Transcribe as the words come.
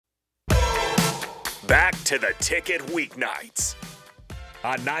Back to the Ticket weeknights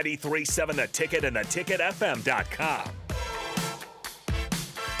on 93.7 The Ticket and theticketfm.com.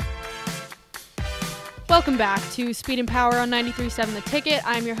 Welcome back to Speed and Power on 93.7 The Ticket.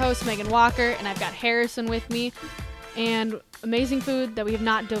 I'm your host, Meghan Walker, and I've got Harrison with me. And amazing food that we have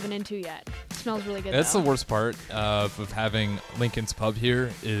not dove into yet. It smells really good. That's the worst part of having Lincoln's Pub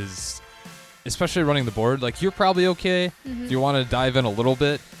here is, especially running the board. Like, you're probably okay if you want to dive in a little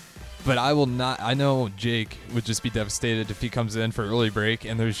bit, but I will not. I know Jake would just be devastated if he comes in for early break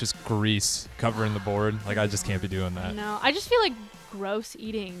and there's just grease covering the board. Like, I just can't be doing that. No, I just feel like gross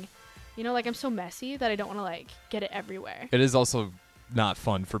eating. You know, like I'm so messy that I don't want to like get it everywhere. It is also not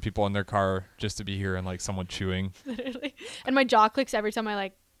fun for people in their car just to be hearing like someone chewing. Literally. And my jaw clicks every time I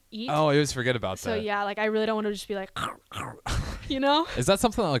like eat. Oh, I always forget about that. So yeah, like I really don't want to just be like, you know? Is that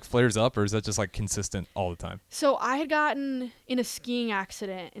something that like flares up, or is that just like consistent all the time? So I had gotten in a skiing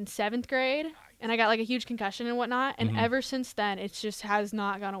accident in 7th grade, and I got like a huge concussion and whatnot. And ever since then, it just has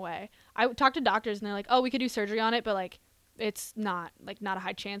not gone away. I talked to doctors and they're like, oh, we could do surgery on it, but like it's not a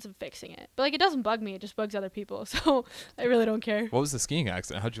high chance of fixing it. But like it doesn't bug me, it just bugs other people. So I really don't care. What was the skiing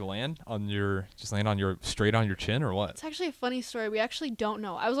accident? How'd you land on your straight on your chin, or what? It's actually a funny story. We actually don't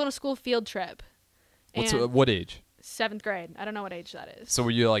know. I was on a school field trip. What age? 7th grade. I don't know what age that is. So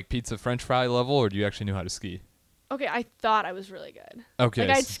were you like pizza French fry level, or do you actually know how to ski? Okay, I thought I was really good. Okay.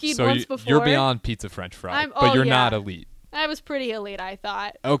 Like I'd skied once before. You're beyond pizza French fry, but you're not elite. I was pretty elite, I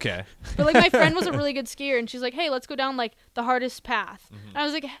thought. Okay. But like my friend was a really good skier, and she's like, hey, let's go down like the hardest path. And I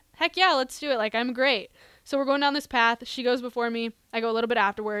was like, heck yeah, let's do it. Like I'm great. So we're going down this path. She goes before me. I go a little bit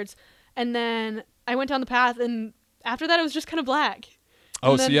afterwards. And then I went down the path, and after that it was just kind of black.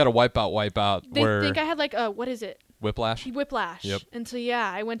 Oh, so you had a wipeout They where think I had like a, what is it? Whiplash? Yep. And so, yeah,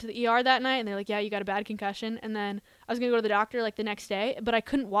 I went to the ER that night, and they're like, yeah, you got a bad concussion. And then I was going to go to the doctor like the next day, but I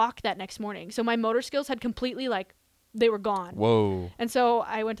couldn't walk that next morning. So my motor skills had completely like, they were gone. Whoa. And so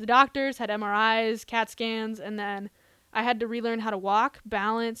I went to the doctors, had MRIs, CAT scans, and then I had to relearn how to walk,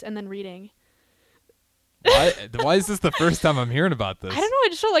 balance, and then reading. Why is this the first time I'm hearing about this? I don't know. I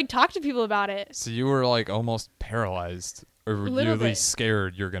just don't like talk to people about it. So you were like almost paralyzed, or were you at bit. least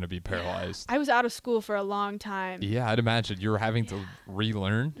scared you're going to be paralyzed? I was out of school for a long time. Yeah, I'd imagine you were having to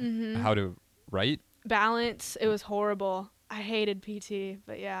relearn how to write. Balance. It was horrible. I hated PT,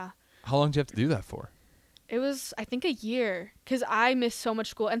 but yeah. How long did you have to do that for? It was, I think, a year, because I missed so much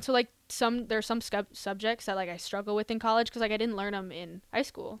school. And so, like, there's some subjects that, like, I struggle with in college because, like, I didn't learn them in high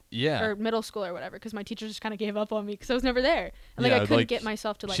school. Yeah. Or middle school or whatever, because my teachers just kind of gave up on me because I was never there. And, like, I couldn't get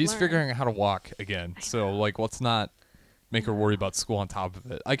myself to, like, she's learn. figuring out how to walk again. So, like, let's not make her worry about school on top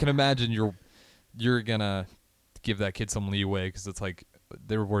of it. I can imagine you're going to give that kid some leeway because it's, like,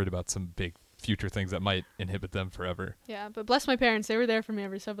 they're worried about some big future things that might inhibit them forever. Yeah, but bless my parents. They were there for me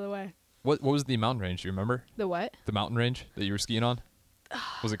every step of the way. What was the mountain range? Do you remember? The what? The mountain range that you were skiing on?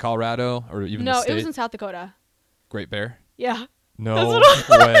 Was it Colorado or even the No, state? it was in South Dakota. Great Bear? Yeah. No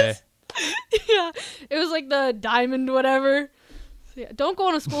way. Yeah. It was like the diamond whatever. So, yeah. Don't go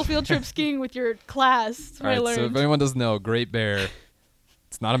on a school field trip skiing with your class. That's what I learned. So if anyone doesn't know, Great Bear,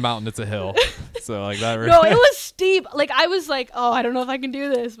 it's not a mountain, it's a hill. So like that. No, it was steep. Like I was like, oh, I don't know if I can do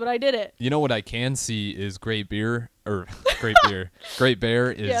this, but I did it. You know what I can see is Great Bear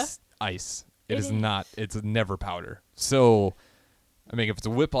is ice. It is not. It's never powder. So, I mean, if it's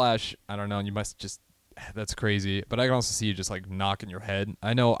a whiplash, I don't know. And you must just. That's crazy. But I can also see you just like knocking your head.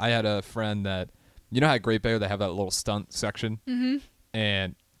 I know I had a friend that, you know how at Great Bear they have that little stunt section,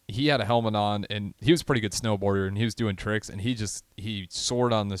 and he had a helmet on, and he was a pretty good snowboarder, and he was doing tricks, and he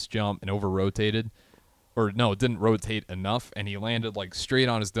soared on this jump and over rotated. Or no, it didn't rotate enough, and he landed like straight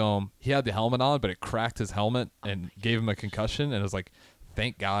on his dome. He had the helmet on, but it cracked his helmet and gave him a concussion. And it was like,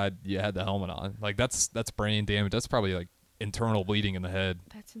 thank God you had the helmet on. Like that's brain damage. That's probably like internal bleeding in the head.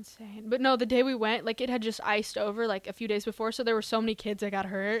 That's insane. But no, the day we went, like it had just iced over like a few days before, so there were so many kids that got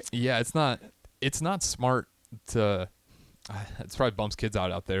hurt. Yeah, it's not smart to. It's probably bumps kids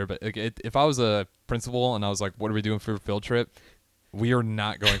out there. But like, if I was a principal and I was like, what are we doing for a field trip? We are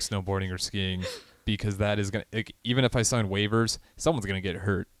not going snowboarding or skiing. Because that is going to, even if I sign waivers, someone's going to get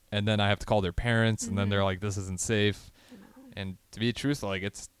hurt. And then I have to call their parents, and then they're like, this isn't safe. And to be truthful, like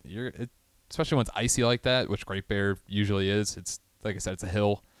especially when it's icy like that, which Great Bear usually is. It's, like I said, it's a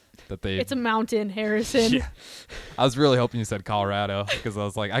hill that they. It's a mountain, Harrison. Yeah. I was really hoping you said Colorado, because I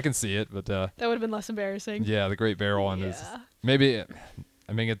was like, I can see it, but. That would have been less embarrassing. Yeah, the Great Bear one is. Maybe,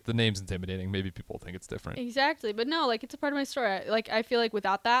 I mean, the name's intimidating. Maybe people think it's different. Exactly. But no, like, it's a part of my story. Like, I feel like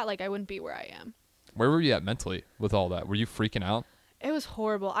without that, like, I wouldn't be where I am. Where were you at mentally with all that? Were you freaking out? It was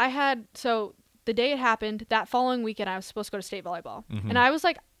horrible. So the day it happened, that following weekend, I was supposed to go to state volleyball. And I was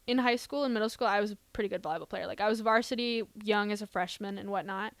like, in high school and middle school, I was a pretty good volleyball player. Like I was varsity young as a freshman and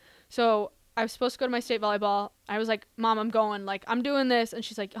whatnot. So I was supposed to go to my state volleyball. I was like, Mom, I'm going. Like, I'm doing this. And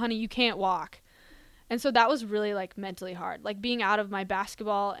she's like, honey, you can't walk. And so that was really, like, mentally hard. Like, being out of my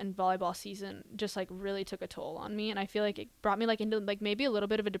basketball and volleyball season just, like, really took a toll on me. And I feel like it brought me, like, into, like, maybe a little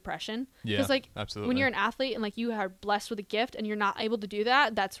bit of a depression. Yeah, because, like, absolutely. when you're an athlete and, like, you are blessed with a gift and you're not able to do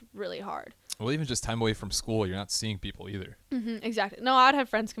that, that's really hard. Well, even just time away from school, you're not seeing people either. Exactly. No, I'd have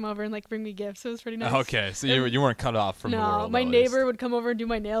friends come over and, like, bring me gifts. It was pretty nice. Okay, so you weren't cut off from the world. No, my neighbor would come over and do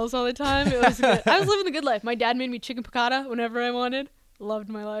my nails all the time. It was good. I was living the good life. My dad made me chicken piccata whenever I wanted. Loved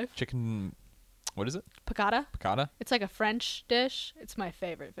my life. Chicken, what is it? Piccata. Piccata? It's like a French dish. It's my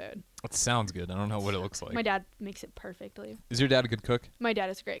favorite food. It sounds good. I don't know what it looks like. My dad makes it perfectly. Is your dad a good cook? My dad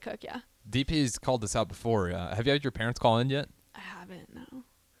is a great cook, yeah. DP's called this out before. Have you had your parents call in yet? I haven't, no.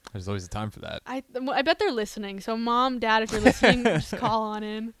 There's always a time for that. I bet they're listening. So, Mom, Dad, if you're listening, just call on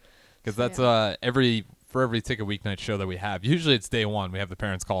in. Because that's for every Ticket Weeknight show that we have. Usually it's day one. We have the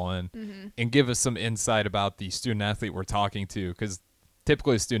parents call in and give us some insight about the student athlete we're talking to. Because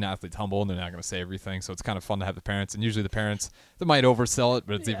typically student athletes humble and they're not going to say everything. So it's kind of fun to have the parents. And usually the parents, they might oversell it,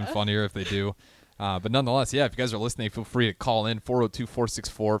 but it's even funnier if they do. But nonetheless, if you guys are listening, feel free to call in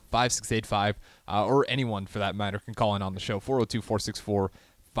 402-464-5685 or anyone for that matter can call in on the show,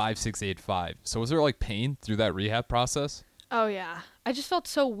 402-464-5685. So was there like pain through that rehab process? Oh, yeah. I just felt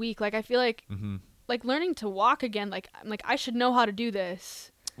so weak. Like, I feel like like learning to walk again, like, I'm like, I should know how to do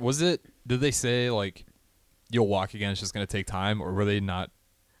this. Did they say like you'll walk again, it's just going to take time, or were they not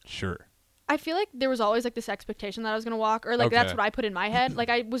sure? I feel like there was always like this expectation that I was going to walk, or like that's what I put in my head. Like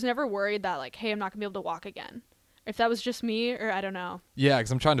I was never worried that like, hey, I'm not going to be able to walk again. If that was just me, or I don't know. Yeah,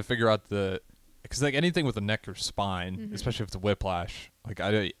 because I'm trying to figure out because like anything with the neck or spine, especially if it's a whiplash, like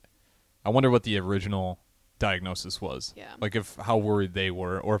I wonder what the original diagnosis was. Yeah. Like how worried they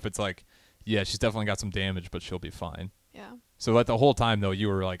were, or if it's like, yeah, she's definitely got some damage, but she'll be fine. Yeah. So like the whole time though, you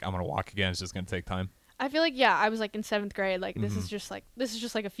were like, I'm going to walk again. It's just going to take time. I feel like, I was like in 7th grade. Like this is just like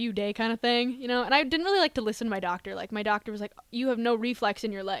a few day kind of thing, you know? And I didn't really like to listen to my doctor. Like my doctor was like, you have no reflex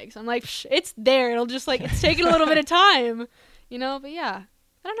in your legs. I'm like, it's there. It'll just like, it's taking a little bit of time, you know? But yeah,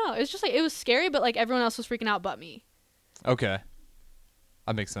 I don't know. It was just like, it was scary, but like everyone else was freaking out but me. Okay.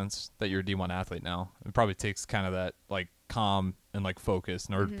 That makes sense that you're a D1 athlete now. It probably takes kind of that like calm and like focus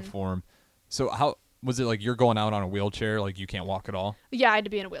in order to perform. So how was it like you're going out on a wheelchair, like you can't walk at all? Yeah, I had to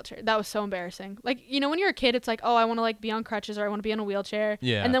be in a wheelchair. That was so embarrassing. Like, you know, when you're a kid, it's like, oh, I want to like be on crutches or I want to be in a wheelchair.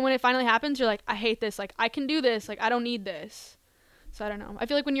 Yeah. And then when it finally happens, you're like, I hate this. Like, I can do this. Like, I don't need this. So I don't know. I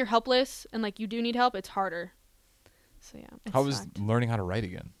feel like when you're helpless and like you do need help, it's harder. So yeah. How was learning how to write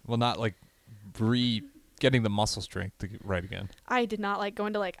again? Well, not like getting the muscle strength to write again. I did not like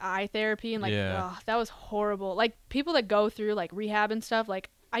going to like eye therapy and like, that was horrible. Like people that go through like rehab and stuff, like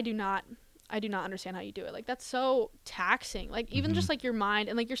I do not understand how you do it. Like that's so taxing. Like even just like your mind,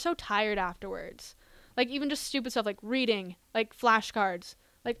 and like you're so tired afterwards. Like even just stupid stuff like reading, like flashcards.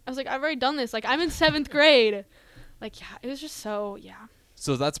 Like I was like, I've already done this. Like I'm in 7th grade. Like it was just so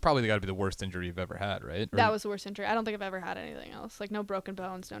So that's probably got to be the worst injury you've ever had, right? That was the worst injury. I don't think I've ever had anything else. Like no broken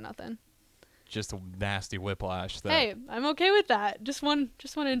bones, no nothing. Just a nasty whiplash. Hey, I'm okay with that. Just one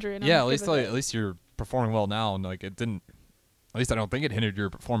injury. And yeah, at least you're performing well now, and like it didn't. At least I don't think it hindered your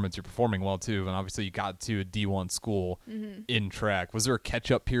performance. You're performing well too, and obviously you got to a D1 school in track. Was there a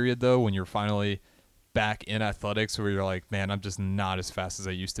catch-up period though when you're finally back in athletics where you're like, man, I'm just not as fast as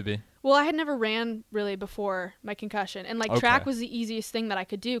I used to be? Well, I had never ran really before my concussion, and like track was the easiest thing that I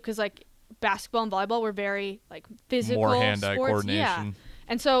could do because like basketball and volleyball were very like physical, more hand-eye sports. coordination. Yeah.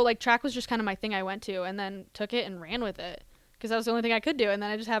 And so like track was just kind of my thing I went to, and then took it and ran with it because that was the only thing I could do, and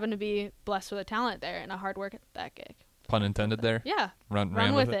then I just happened to be blessed with a talent there and a hard work ethic. Pun intended there. Yeah.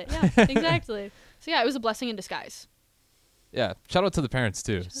 Ran with it. Yeah, exactly. So yeah, it was a blessing in disguise. Yeah. Shout out to the parents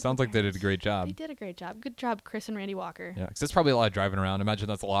too. Sounds like they did a great job. They did a great job. Good job, Chris and Randy Walker. Yeah, because it's probably a lot of driving around. Imagine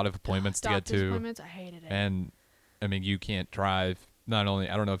that's a lot of appointments to get to. Appointments, I hated it. And I mean, you can't drive. Not only,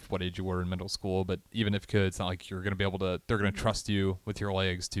 I don't know what age you were in middle school, but even if you could, it's not like you're going to be able to, they're going to trust you with your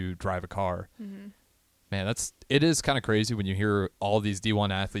legs to drive a car. Man, it is kind of crazy when you hear all these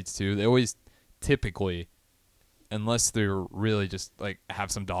D1 athletes too. They always typically, unless they're really just like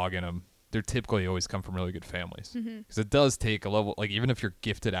have some dog in them, they're typically always come from really good families. Because it does take a level, like even if you're a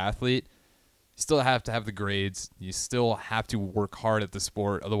gifted athlete, you still have to have the grades. You still have to work hard at the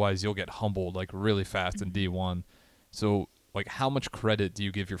sport. Otherwise you'll get humbled like really fast in D1. So like how much credit do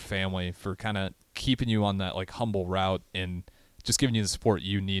you give your family for kind of keeping you on that like humble route and just giving you the support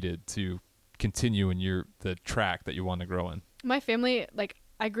you needed to continue in the track that you want to grow in? My family, like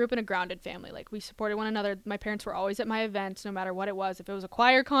I grew up in a grounded family. Like, we supported one another. My parents were always at my events, no matter what it was. If it was a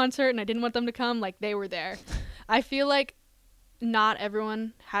choir concert and I didn't want them to come, like, they were there. I feel like not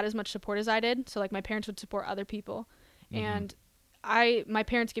everyone had as much support as I did. So, like, my parents would support other people. And my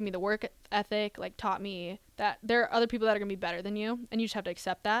parents gave me the work ethic, like, taught me that there are other people that are going to be better than you, and you just have to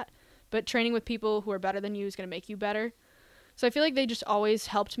accept that. But training with people who are better than you is going to make you better. So I feel like they just always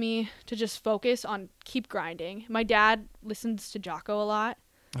helped me to just focus on keep grinding. My dad listens to Jocko a lot.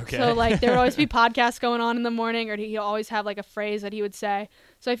 Okay. So, like, there would always be podcasts going on in the morning, or he'd always have, like, a phrase that he would say.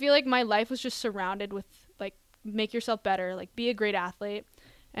 So I feel like my life was just surrounded with, like, make yourself better, like, be a great athlete.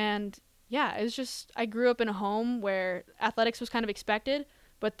 And yeah, it was just, I grew up in a home where athletics was kind of expected,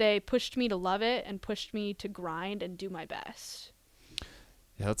 but they pushed me to love it and pushed me to grind and do my best.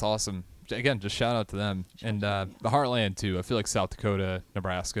 Yeah, that's awesome. Again, just shout out to them. And the Heartland, too. I feel like South Dakota,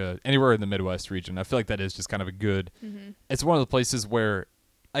 Nebraska, anywhere in the Midwest region, I feel like that is just kind of a good, it's one of the places where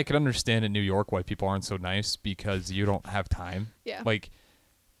I could understand in New York why people aren't so nice because you don't have time. Yeah. Like,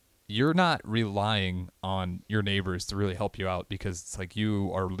 you're not relying on your neighbors to really help you out because it's like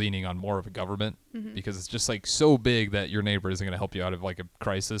you are leaning on more of a government because it's just like so big that your neighbor isn't going to help you out of like a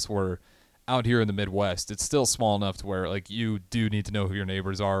crisis. Where out here in the Midwest, it's still small enough to where like you do need to know who your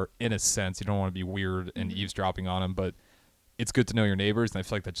neighbors are in a sense. You don't want to be weird and eavesdropping on them, but it's good to know your neighbors. And I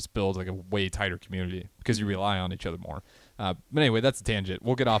feel like that just builds like a way tighter community because you rely on each other more. But anyway, that's a tangent.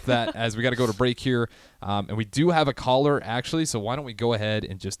 We'll get off that as we got to go to break here. And we do have a caller, actually, so why don't we go ahead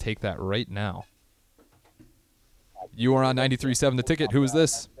and just take that right now. You are on 93.7 The Ticket. Who is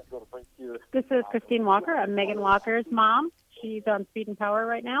this? This is Christine Walker. I'm Meghan Walker's mom. She's on Speed and Power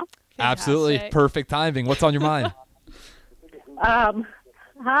right now. Absolutely. Perfect timing. What's on your mind?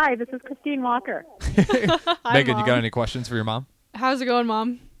 Hi, this is Christine Walker. Hi, Meghan, Mom. you got any questions for your mom? How's it going,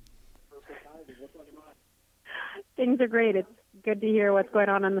 Mom? Things are great. It's good to hear what's going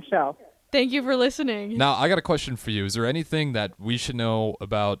on the show. Thank you for listening. Now, I got a question for you. Is there anything that we should know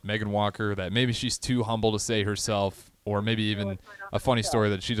about Meghan Walker that maybe she's too humble to say herself, or maybe even a funny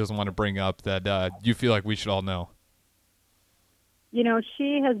story that she doesn't want to bring up that you feel like we should all know? You know,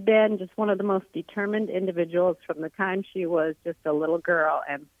 she has been just one of the most determined individuals from the time she was just a little girl.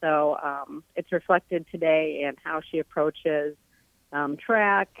 And so it's reflected today in how she approaches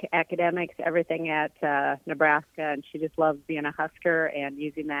track, academics, everything at Nebraska. And she just loves being a Husker and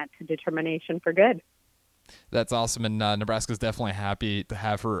using that to determination for good. That's awesome. And Nebraska's definitely happy to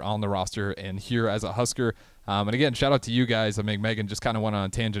have her on the roster and here as a Husker. And again, shout out to you guys. I mean, Meghan just kind of went on a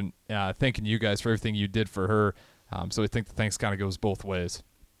tangent thanking you guys for everything you did for her. So I think the thanks kind of goes both ways.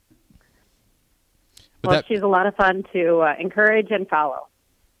 But she's a lot of fun to encourage and follow.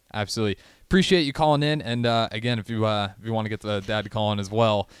 Absolutely. Appreciate you calling in. And again, if you want to get the dad to call in as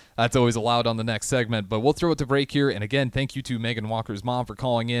well, that's always allowed on the next segment. But we'll throw it to break here. And again, thank you to Meghan Walker's mom for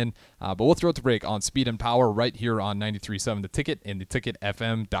calling in. But we'll throw it to break on Speed and Power right here on 93.7 The Ticket and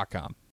theticketfm.com.